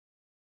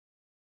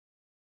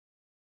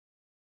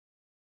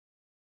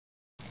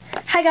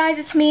Hi guys,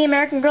 it's me,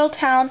 American Girl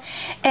Town,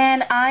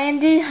 and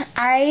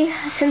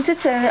since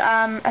it's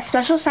a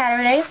special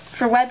Saturday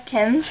for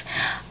Webkinz,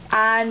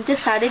 I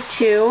decided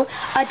to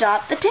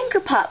adopt the Tinker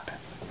Pup.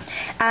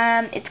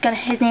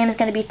 His name is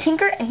gonna be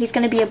Tinker, and he's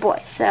gonna be a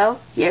boy. So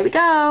here we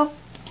go.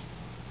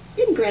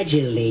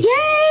 Congratulations!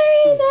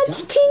 Yay! That's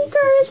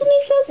Tinker! Isn't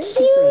he so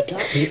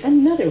cute?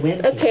 Another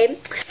Webkinz. Okay,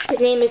 his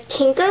name is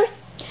Tinker.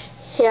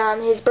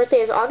 His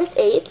birthday is August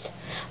 8th.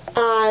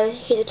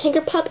 He's a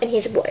Tinker Pup, and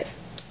he's a boy.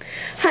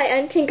 Hi,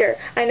 I'm Tinker.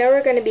 I know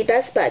we're going to be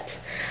best buds.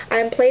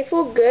 I'm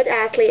playful, good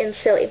athlete, and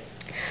silly.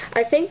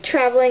 I think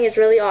traveling is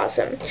really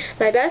awesome.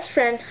 I'm best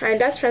friends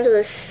with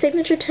a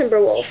signature timber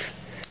wolf.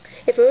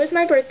 If it was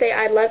my birthday,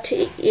 I'd love to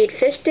eat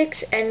fish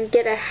sticks and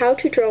get a How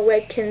to Draw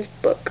Webkinz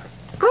book.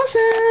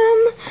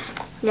 Awesome!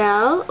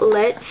 Now,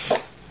 let's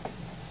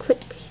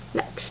click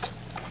next.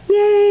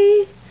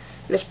 Yay!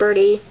 Miss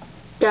Birdie.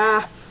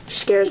 She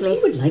scares me.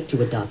 You would like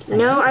to adopt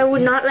another. No, I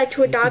would not like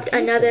to adopt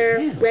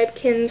another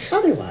Webkinz.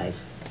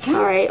 Otherwise,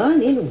 have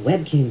fun in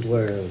Webkinz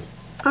world.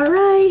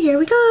 Alright, here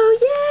we go.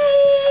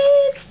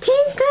 Yay! It's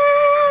Tinker!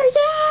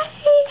 Yay!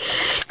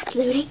 It's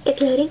loading, it's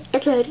loading,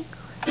 it's loading.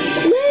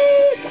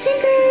 Yay! It's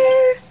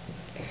Tinker!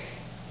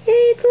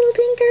 Yay, it's little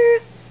Tinker!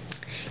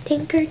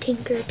 Tinker,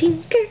 tinker,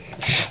 tinker.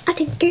 A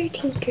tinker,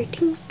 tinker,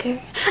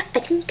 tinker. A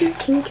tinker,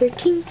 tinker,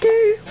 tinker.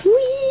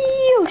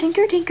 Whee! Oh,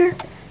 tinker, tinker.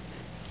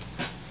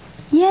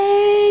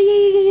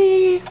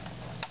 Yay!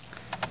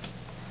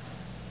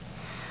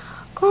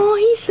 Oh,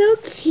 he's so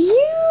cute!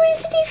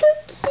 Isn't he so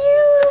cute?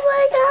 Oh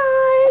my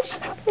gosh!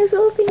 He's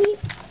so thingy.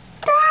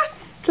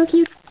 So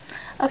cute.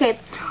 Okay,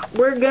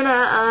 we're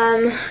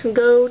gonna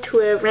go to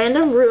a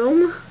random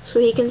room so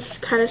he can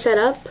kind of set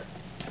up.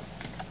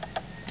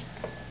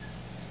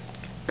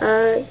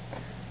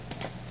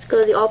 Let's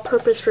go to the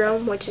all-purpose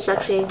room, which is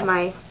actually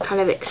my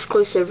kind of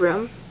exclusive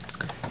room.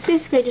 It's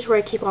basically just where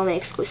I keep all my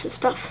exclusive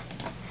stuff.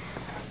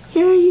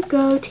 Here you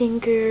go,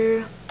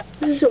 Tinker.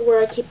 This is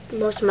where I keep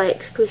most of my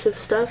exclusive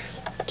stuff.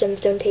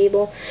 Gemstone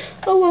table,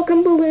 a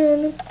welcome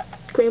balloon,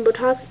 rainbow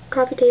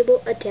coffee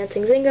table, a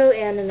dancing Zingo,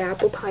 and an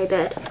apple pie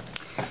bed.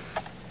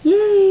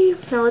 Yay!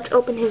 Now let's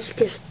open his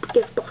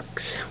gift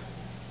box.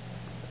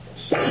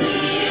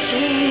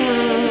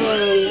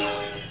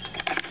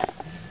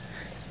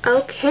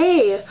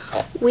 Okay,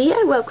 we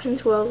at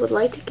Webkinz World would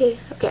like to give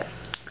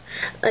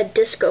a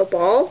disco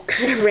ball,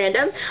 kind of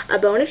random, a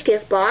bonus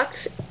gift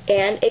box,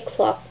 and a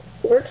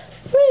clockwork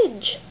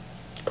fridge.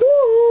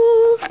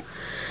 Cool!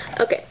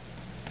 Okay.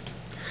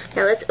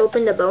 Now let's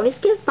open the bonus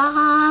gift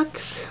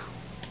box.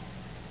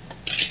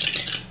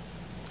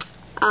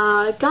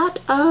 I got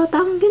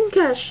 1,000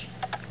 cash.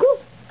 Cool.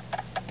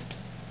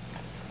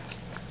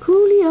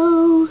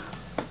 Coolio.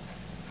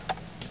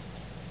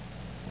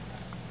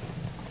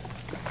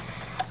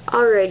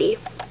 Alrighty.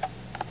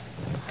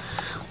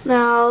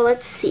 Now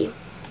let's see.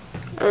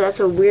 Oh, that's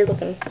a weird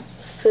looking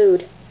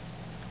food.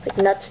 Like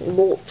nuts and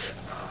bolts.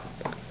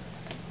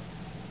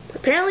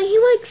 Apparently he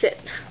likes it.